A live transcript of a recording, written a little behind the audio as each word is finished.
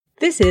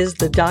This is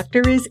The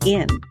Doctor Is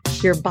In,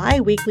 your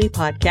bi-weekly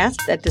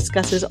podcast that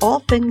discusses all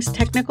things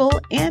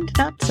technical and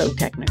not so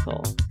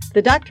technical.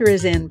 The Doctor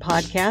Is In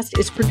podcast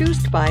is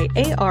produced by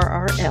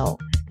ARRL,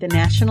 the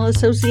National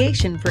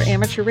Association for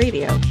Amateur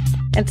Radio,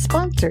 and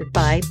sponsored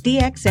by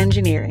DX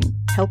Engineering,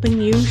 helping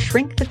you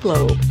shrink the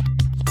globe.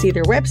 See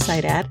their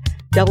website at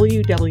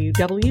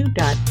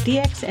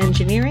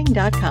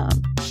www.dxengineering.com.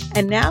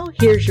 And now,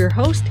 here's your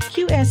host,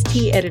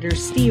 QST editor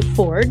Steve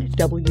Ford,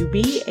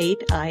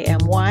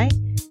 WB8IMY,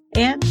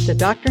 and the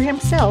doctor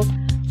himself,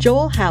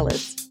 Joel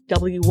Hallis,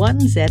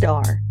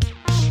 W1ZR.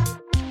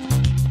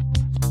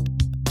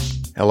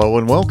 Hello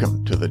and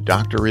welcome to The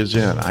Doctor Is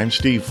In. I'm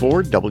Steve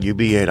Ford,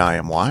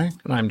 WB8IMY.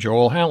 And I'm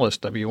Joel Hallis,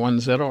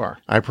 W1ZR.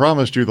 I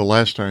promised you the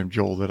last time,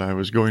 Joel, that I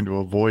was going to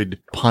avoid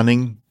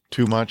punning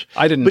too much.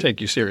 I didn't take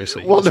you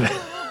seriously. Well,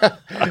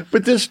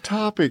 but this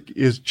topic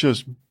is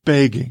just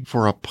begging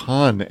for a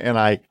pun, and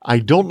I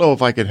don't know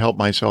if I can help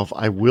myself.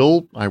 I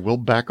will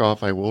back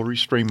off. I will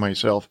restrain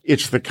myself.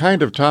 It's the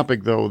kind of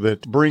topic, though,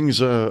 that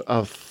brings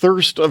a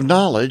thirst of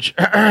knowledge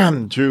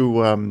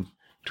to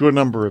a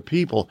number of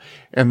people,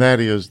 and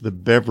that is the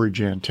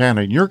beverage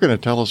antenna. And you're going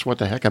to tell us what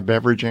the heck a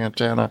beverage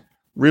antenna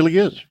really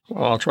is.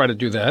 Well, I'll try to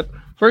do that.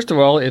 First of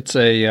all, it's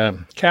a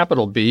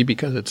capital B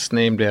because it's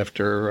named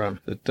after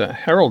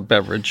Harold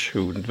Beveridge,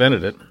 who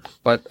invented it.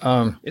 But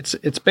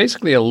it's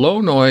basically a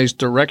low-noise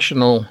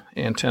directional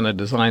antenna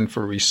designed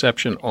for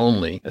reception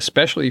only,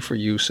 especially for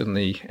use in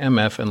the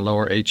MF and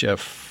lower HF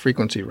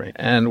frequency range.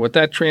 And what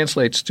that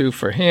translates to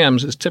for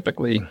hams is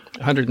typically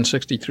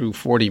 160 through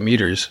 40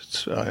 meters.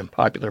 It's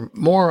popular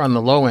more on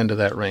the low end of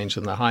that range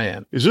than the high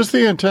end. Is this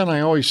the antenna I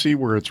always see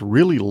where it's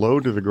really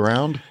low to the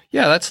ground?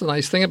 Yeah, that's the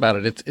nice thing about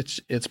it.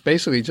 It's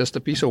basically just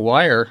a piece of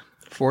wire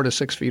 4 to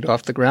 6 feet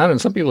off the ground, and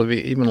some people have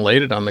even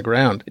laid it on the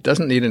ground. It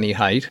doesn't need any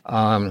height.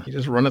 You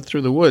just run it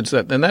through the woods,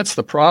 and that's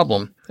the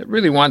problem. It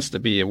really wants to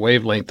be a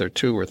wavelength or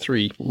 2 or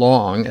 3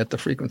 long at the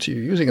frequency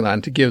you're using it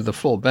on to give the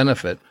full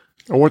benefit.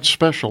 What's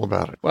special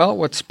about it? Well,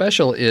 what's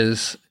special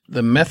is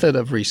the method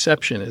of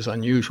reception is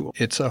unusual.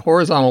 It's a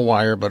horizontal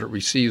wire, but it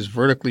receives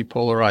vertically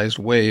polarized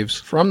waves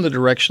from the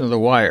direction of the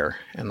wire.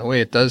 And the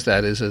way it does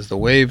that is as the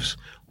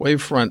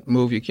wavefront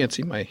move, you can't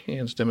see my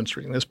hands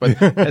demonstrating this,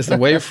 but as the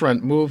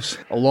wavefront moves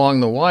along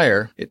the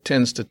wire, it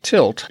tends to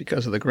tilt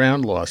because of the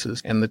ground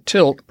losses, and the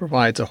tilt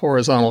provides a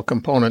horizontal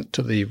component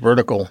to the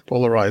vertical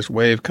polarized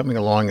wave coming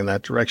along in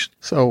that direction.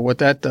 So what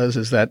that does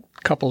is that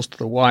couples to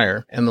the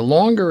wire, and the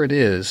longer it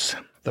is,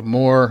 the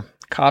more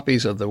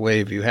copies of the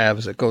wave you have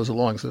as it goes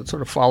along. So it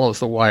sort of follows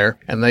the wire,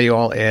 and they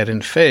all add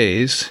in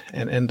phase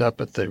and end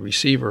up at the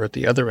receiver at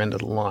the other end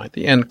of the line.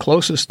 The end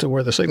closest to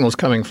where the signal is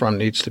coming from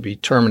needs to be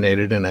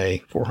terminated in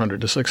a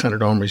 400 to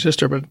 600 ohm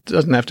resistor, but it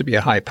doesn't have to be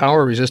a high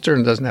power resistor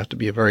and doesn't have to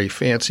be a very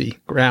fancy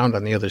ground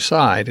on the other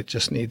side. It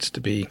just needs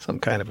to be some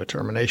kind of a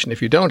termination.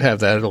 If you don't have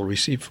that, it'll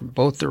receive from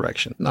both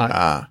directions,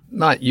 not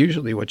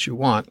usually what you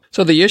want.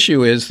 So the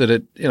issue is that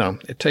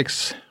it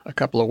takes a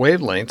couple of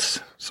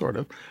wavelengths, sort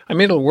of. I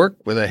mean, it'll work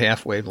with a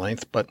half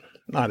wavelength, but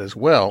not as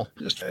well.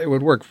 It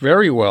would work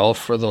very well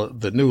for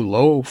the new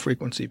low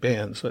frequency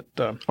bands that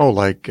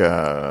like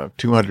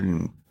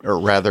 200 or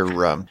rather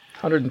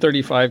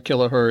 135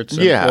 kilohertz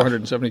and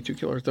 472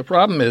 kilohertz. The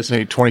problem is...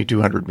 Say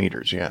 2,200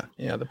 meters, yeah.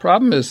 Yeah, the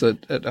problem is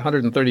that at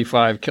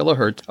 135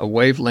 kilohertz, a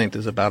wavelength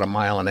is about 1.5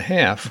 miles.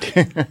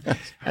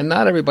 And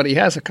not everybody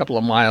has a couple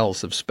of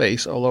miles of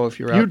space, although if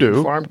you're out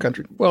in farm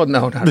country... Well,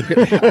 no, not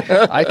really.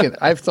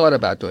 I've thought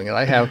about doing it.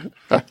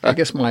 I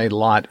guess my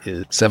lot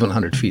is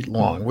 700 feet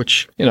long,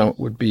 which,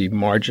 would be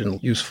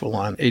marginally useful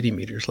on 80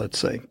 meters, let's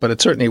say. But it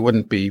certainly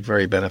wouldn't be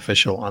very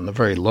beneficial on the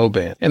very low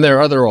band. And there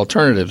are other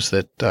alternatives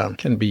that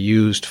can be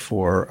used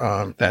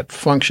for that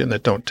function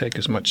that don't take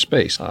as much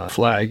space.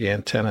 Flag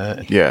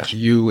antenna,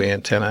 U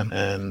antenna,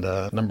 and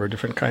a number of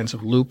different kinds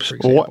of loops.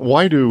 Well,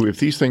 if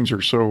these things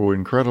are so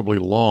incredibly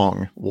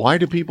long, why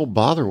do people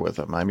bother with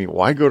them? I mean,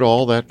 why go to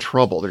all that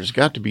trouble? There's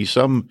got to be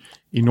some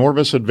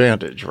enormous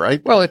advantage,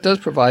 right? Well, it does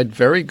provide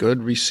very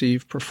good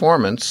receive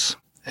performance,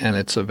 and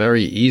it's a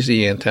very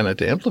easy antenna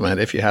to implement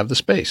if you have the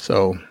space.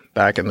 So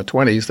back in the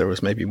 1920s, there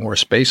was maybe more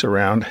space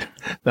around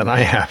than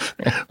I have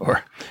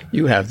or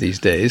you have these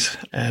days.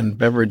 And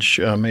Beveridge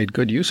made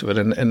good use of it.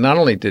 And not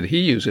only did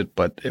he use it,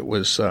 but it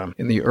was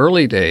in the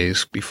early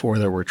days before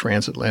there were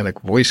transatlantic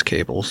voice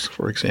cables,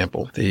 for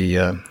example,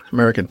 the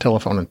American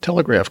Telephone and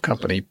Telegraph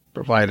Company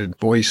provided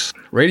voice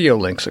radio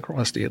links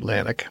across the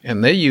Atlantic,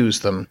 and they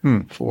used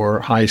them for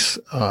high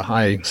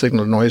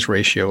signal-to-noise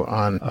ratio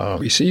on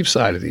receive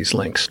side of these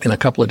links in a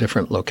couple of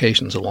different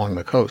locations along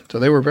the coast. So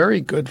they were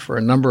very good for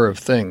a number of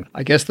things.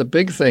 I guess the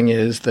big thing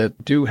is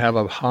that do have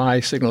a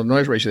high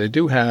signal-to-noise ratio.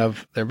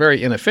 They're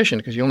very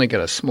inefficient because you only get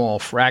a small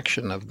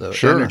fraction of the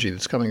energy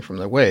that's coming from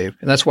the wave,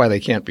 and that's why they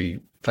can't be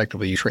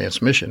effectively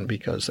transmission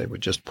because they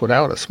would just put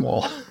out a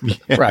small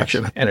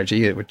fraction of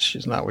energy, which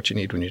is not what you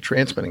need when you're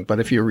transmitting. But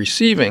if you're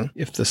receiving,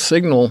 if the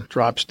signal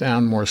drops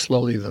down more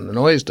slowly than the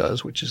noise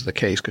does, which is the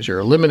case because you're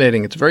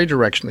eliminating, it's very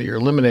directional, you're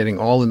eliminating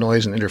all the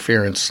noise and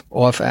interference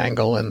off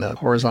angle and the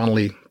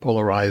horizontally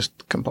polarized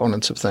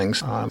components of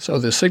things. So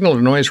the signal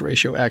to noise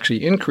ratio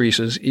actually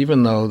increases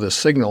even though the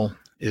signal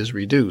is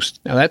reduced.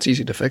 Now that's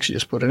easy to fix. You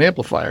just put an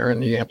amplifier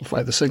and you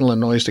amplify the signal and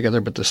noise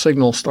together, but the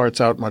signal starts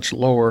out much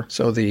lower.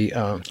 So the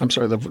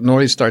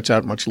noise starts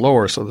out much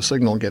lower, so the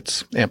signal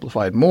gets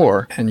amplified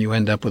more, and you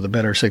end up with a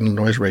better signal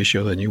noise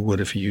ratio than you would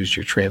if you used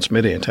your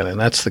transmit antenna. And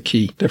that's the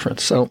key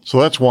difference. So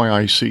that's why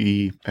I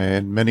see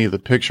in many of the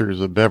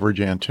pictures of beverage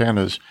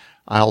antennas,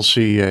 I'll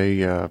see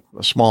a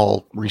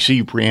small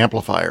receive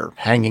preamplifier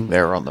hanging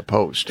there on the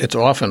post. It's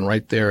often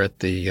right there at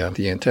the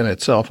antenna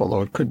itself,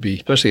 although it could be,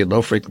 especially at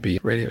low frequency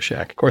Radio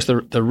Shack. Of course,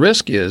 the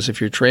risk is if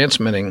your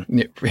transmit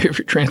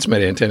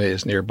antenna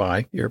is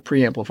nearby, your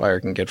preamplifier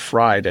can get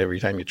fried every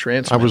time you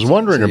transmit. I was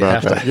wondering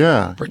about that.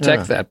 Yeah,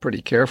 protect that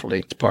pretty carefully.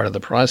 It's part of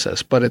the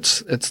process, but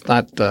it's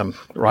not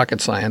rocket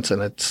science,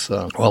 and it's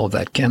all of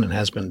that can and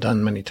has been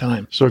done many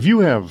times. So if you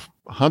have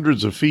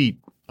hundreds of feet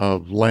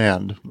of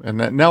land, and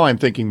now I'm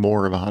thinking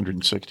more of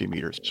 160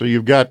 meters. So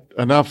you've got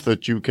enough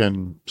that you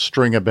can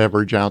string a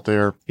beverage out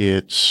there.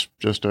 It's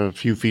just a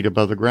few feet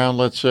above the ground,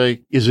 let's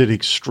say. Is it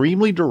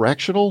extremely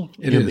directional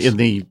in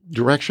the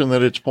direction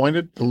that it's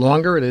pointed? The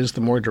longer it is,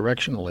 the more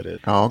directional it is.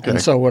 Oh, okay.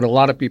 And so what a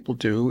lot of people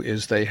do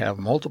is they have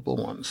multiple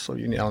ones. So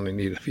you only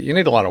need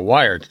a lot of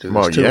wire to do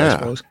this too, I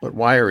suppose. But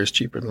wire is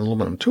cheaper than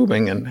aluminum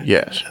tubing, and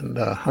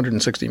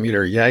 160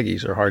 meter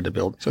Yagis are hard to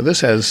build. So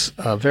this has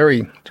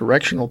very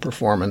directional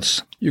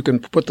performance. You can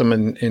put them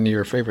in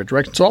your favorite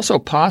direction. It's also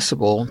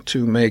possible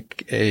to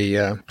make a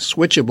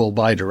switchable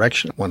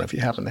bidirectional one if you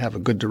happen to have a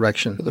good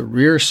direction to the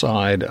rear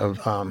side of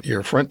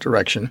your front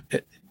direction.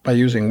 By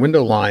using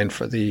window line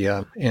for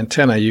the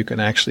antenna, you can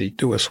actually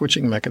do a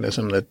switching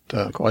mechanism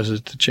that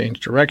causes it to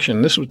change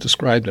direction. This was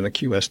described in a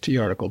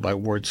QST article by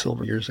Ward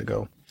Silver years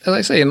ago. As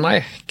I say, in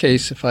my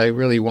case, if I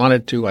really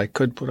wanted to, I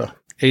could put a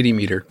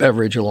 80-meter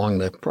beverage along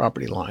the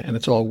property line, and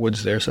it's all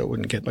woods there, so it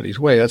wouldn't get anybody's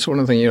way. That's one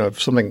of the things,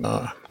 if something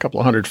a couple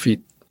of 100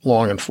 feet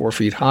long and 4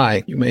 feet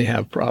high, you may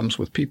have problems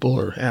with people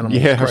or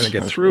animals trying to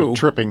get through. A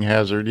tripping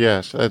hazard,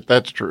 yes,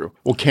 that's true.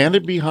 Well, can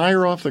it be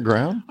higher off the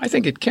ground? I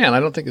think it can.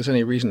 I don't think there's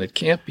any reason it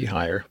can't be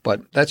higher,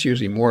 but that's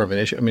usually more of an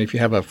issue. I mean, if you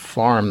have a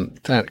farm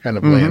kind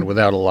of land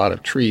without a lot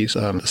of trees,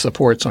 the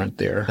supports aren't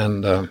there,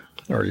 and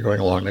or you're going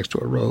along next to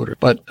a road.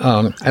 But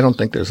I don't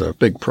think there's a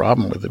big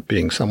problem with it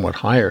being somewhat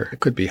higher.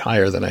 It could be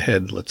higher than a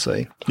head, let's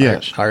say.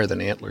 Higher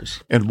than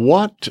antlers. And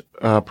what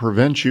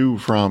prevents you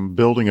from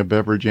building a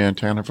beverage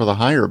antenna for the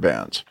higher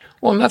bands?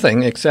 Well,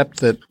 nothing,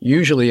 except that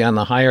usually on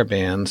the higher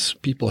bands,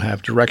 people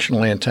have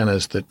directional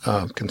antennas that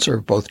can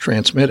serve both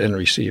transmit and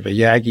receive. A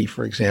Yagi,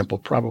 for example,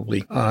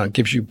 probably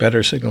gives you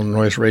better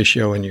signal-to-noise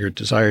ratio in your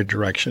desired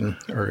direction,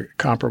 or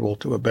comparable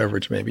to a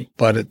beverage maybe.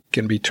 But it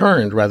can be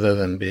turned rather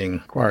than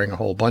requiring a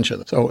whole bunch of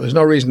them. So there's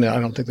no reason I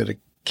don't think that it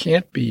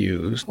can't be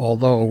used,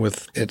 although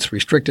it's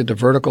restricted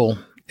to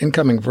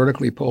incoming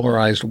vertically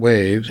polarized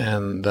waves,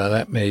 and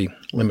that may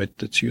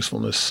limit its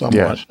usefulness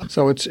somewhat. Yes.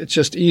 So it's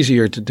just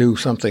easier to do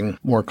something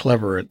more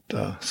clever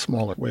at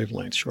smaller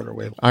wavelengths, shorter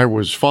wavelengths. I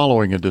was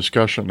following a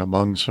discussion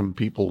among some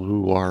people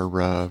who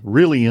are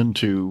really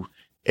into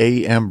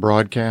AM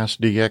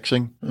broadcast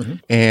DXing,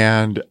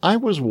 and I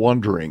was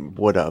wondering,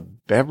 would a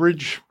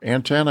beverage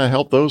antenna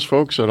help those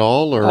folks at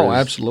all? Or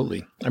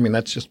absolutely. I mean,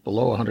 that's just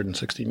below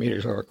 160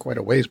 meters, or quite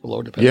a ways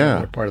below, depending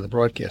on what part of the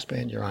broadcast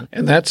band you're on.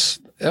 And that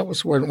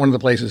was one of the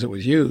places it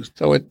was used.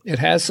 So it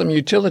has some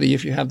utility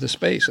if you have the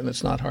space, and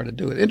it's not hard to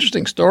do it.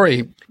 Interesting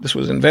story. This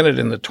was invented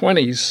in the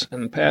 1920s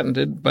and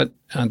patented, but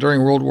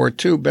during World War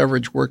II,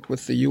 Beveridge worked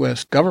with the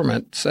U.S.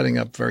 government setting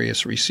up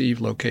various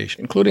receive locations,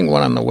 including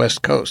one on the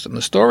West Coast. And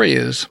the story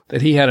is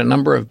that he had a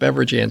number of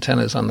Beveridge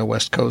antennas on the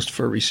West Coast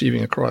for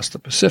receiving across the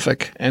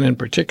Pacific, and in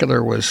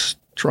particular was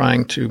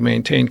trying to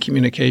maintain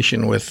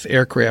communication with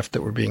aircraft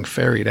that were being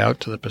ferried out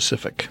to the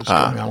Pacific. It was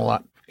going on a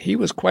lot. He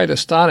was quite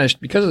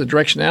astonished because of the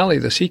directionality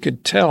of this. He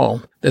could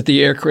tell that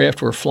the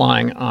aircraft were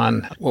flying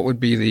on what would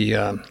be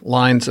the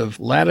lines of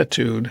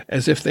latitude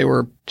as if they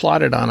were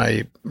plotted on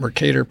a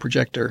Mercator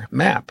projector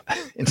map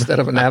instead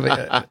of an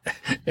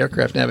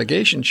aircraft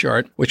navigation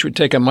chart, which would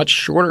take a much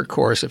shorter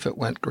course if it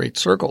went great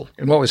circle.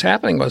 And what was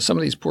happening was some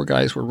of these poor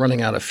guys were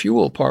running out of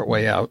fuel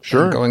partway out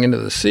and going into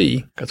the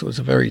sea because it was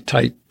a very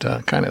tight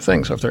kind of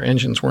thing. So if their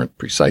engines weren't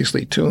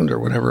precisely tuned or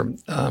whatever,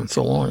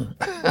 so long,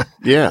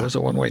 it was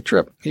a one-way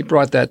trip. He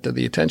brought that to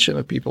the attention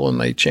of people, and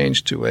they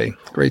changed to a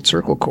great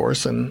circle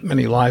course, and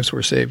many lives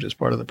were saved as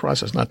part of the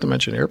process, not to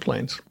mention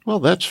airplanes. Well,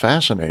 that's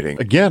fascinating.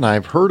 Again,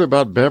 I've heard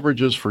about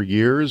beverages for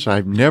years.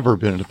 I've never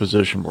been in a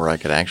position where I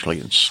could could actually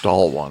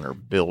install one or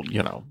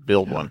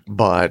build one.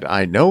 But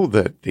I know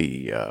that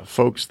the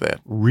folks that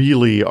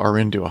really are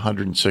into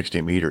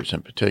 160 meters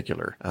in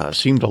particular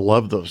seem to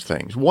love those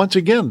things. Once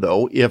again,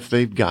 though, if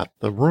they've got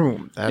the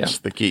room, that's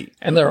the key.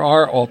 And there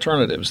are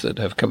alternatives that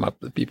have come up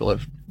that people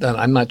have done.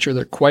 I'm not sure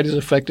they're quite as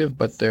effective,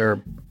 but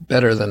they're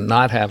better than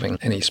not having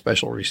any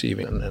special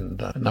receiving. And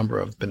a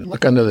number have been,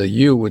 look under the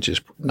U, which is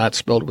not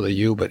spelled with a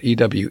U, but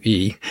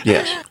EWE.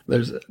 Yes.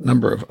 There's a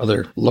number of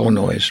other low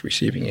noise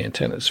receiving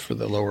antennas for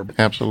the lower.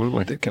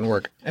 Absolutely. That can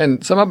work.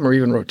 And some of them are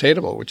even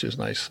rotatable, which is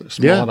nice. They're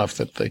small enough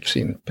that they've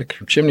seen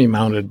chimney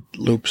mounted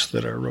loops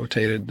that are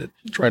rotated that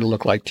try to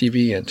look like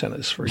TV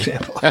antennas, for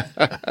example.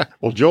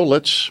 Well, Joe,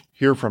 let's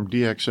hear from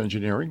DX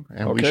Engineering,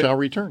 and we shall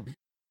return.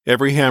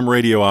 Every ham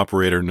radio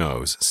operator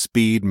knows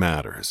speed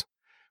matters.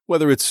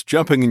 Whether it's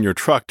jumping in your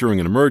truck during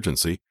an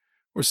emergency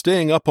or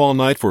staying up all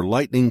night for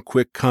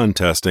lightning-quick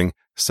contesting,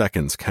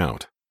 seconds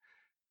count.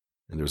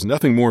 And there's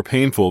nothing more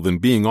painful than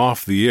being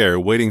off the air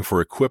waiting for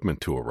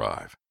equipment to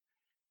arrive.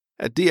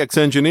 At DX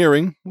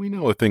Engineering, we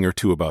know a thing or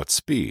two about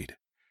speed.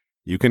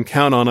 You can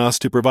count on us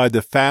to provide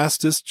the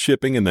fastest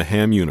shipping in the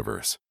ham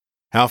universe.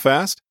 How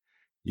fast?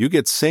 You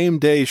get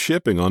same-day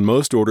shipping on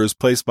most orders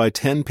placed by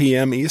 10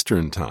 p.m.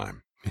 Eastern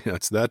Time.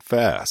 It's that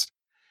fast.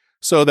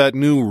 So that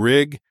new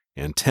rig,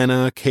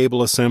 antenna,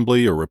 cable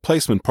assembly, or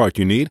replacement part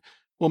you need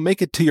will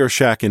make it to your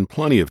shack in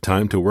plenty of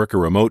time to work a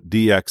remote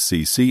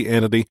DXCC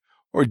entity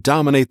or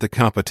dominate the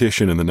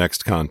competition in the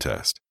next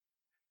contest.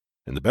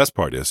 And the best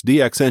part is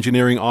DX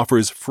Engineering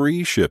offers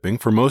free shipping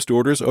for most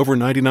orders over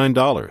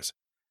 $99.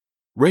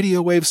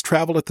 Radio waves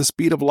travel at the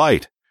speed of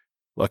light.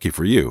 Lucky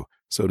for you,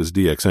 so does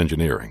DX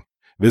Engineering.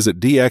 Visit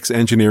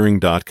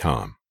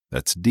dxengineering.com.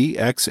 That's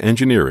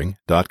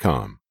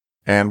dxengineering.com.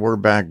 And we're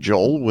back,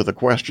 Joel, with a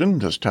question,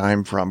 this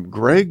time from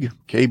Greg,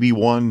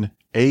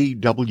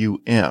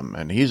 KB1AWM,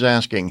 and he's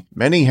asking,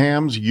 many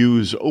hams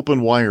use open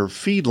wire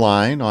feed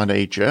line on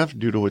HF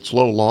due to its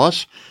low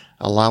loss,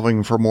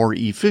 allowing for more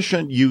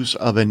efficient use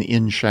of an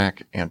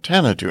in-shack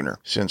antenna tuner.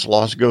 Since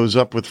loss goes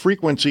up with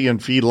frequency in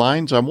feed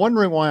lines, I'm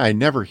wondering why I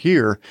never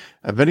hear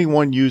of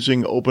anyone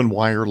using open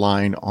wire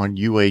line on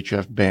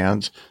UHF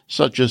bands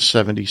such as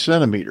 70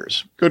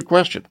 centimeters. Good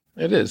question.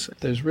 It is.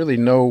 There's really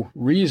no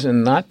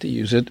reason not to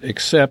use it,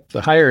 except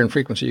the higher in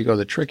frequency you go,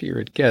 the trickier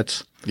it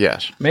gets.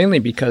 Yes. Mainly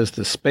because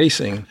the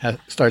spacing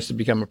starts to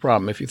become a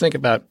problem. If you think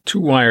about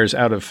two wires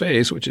out of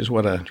phase, which is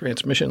what a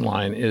transmission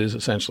line is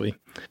essentially,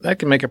 that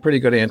can make a pretty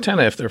good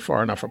antenna if they're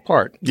far enough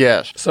apart.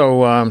 Yes.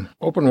 So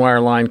open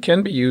wire line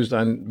can be used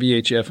on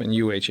VHF and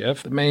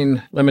UHF. The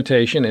main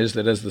limitation is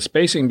that as the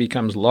spacing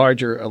becomes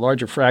larger, a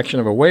larger fraction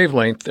of a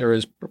wavelength, there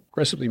is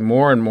progressively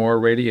more and more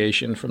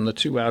radiation from the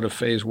two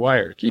out-of-phase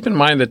wires. Keep in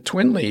mind that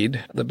twin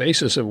lead, the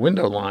basis of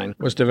window line,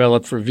 was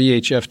developed for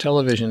VHF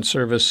television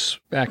service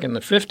back in the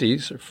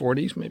 50s or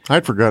 40s maybe.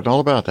 I'd forgotten all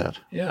about that.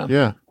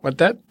 Yeah. But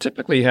that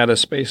typically had a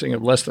spacing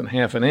of less than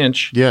half an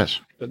inch.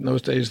 Yes. But in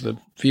those days, the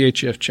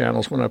VHF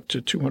channels went up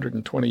to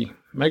 220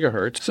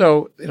 megahertz.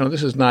 So,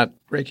 this is not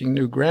breaking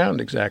new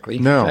ground exactly.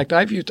 No. In fact,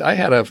 I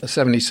had a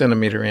 70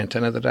 centimeter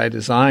antenna that I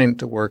designed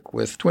to work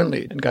with twin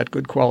lead and got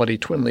good quality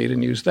twin lead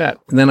and used that.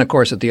 And then, of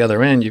course, at the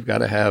other end, you've got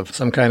to have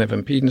some kind of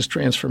impedance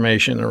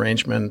transformation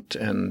arrangement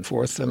and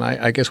forth. And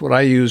I guess what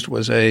I used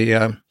was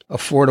a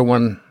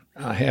 4-to-1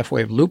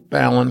 half-wave loop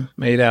balun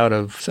made out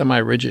of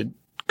semi-rigid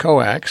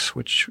coax,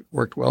 which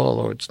worked well,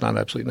 although it's not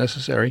absolutely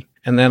necessary.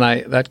 And then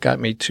that got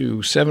me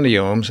to 70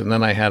 ohms, and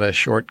then I had a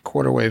short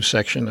quarter wave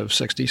section of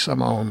 60-some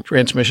ohm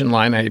transmission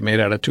line I made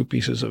out of two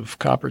pieces of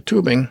copper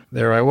tubing.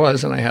 There I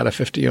was, and I had a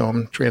 50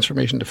 ohm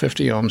transformation to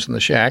 50 ohms in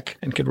the shack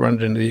and could run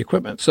it into the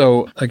equipment.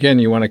 So again,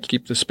 you want to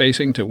keep the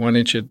spacing to 1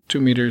 inch at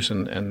 2 meters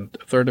and a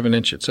third of an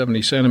inch at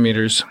 70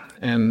 centimeters.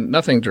 And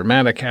nothing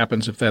dramatic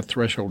happens if that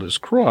threshold is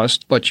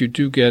crossed, but you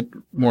do get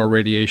more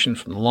radiation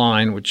from the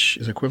line, which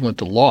is equivalent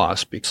to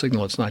loss because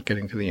signal it's not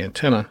getting to the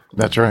antenna.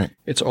 That's right.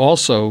 It's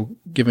also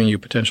giving you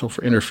potential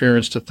for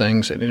interference to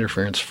things and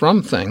interference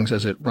from things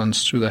as it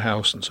runs through the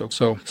house and so.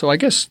 So I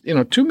guess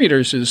 2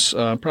 meters is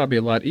probably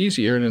a lot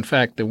easier, and in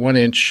fact, the 1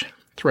 inch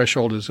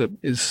threshold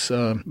is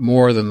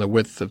more than the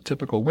width of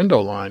typical window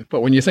line.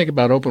 But when you think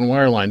about open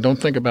wire line, don't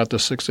think about the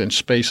 6-inch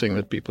spacing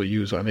that people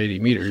use on 80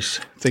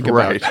 meters. Think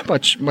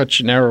about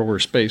much narrower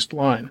spaced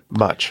line.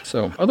 Much.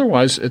 So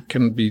otherwise, it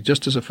can be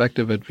just as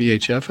effective at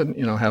VHF and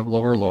have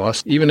lower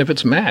loss, even if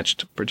it's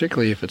matched.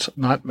 Particularly if it's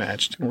not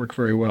matched, it can work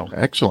very well.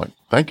 Excellent.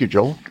 Thank you,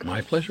 Joel.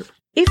 My pleasure.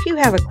 If you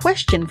have a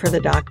question for the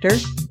doctor,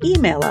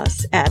 email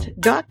us at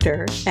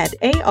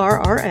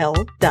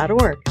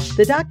doctor@arrl.org.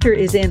 The Doctor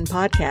Is In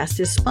podcast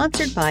is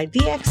sponsored by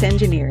DX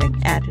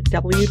Engineering at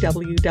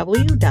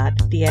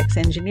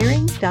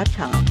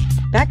www.dxengineering.com.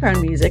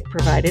 Background music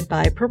provided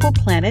by Purple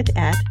Planet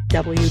at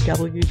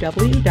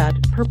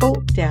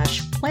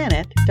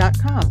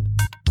www.purple-planet.com.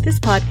 This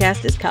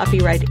podcast is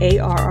copyright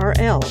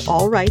ARRL.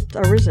 All rights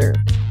are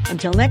reserved.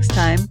 Until next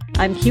time,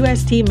 I'm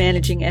QST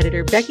Managing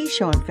Editor Becky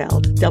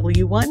Schoenfeld,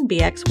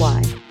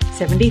 W1BXY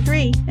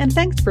 73, and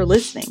thanks for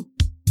listening.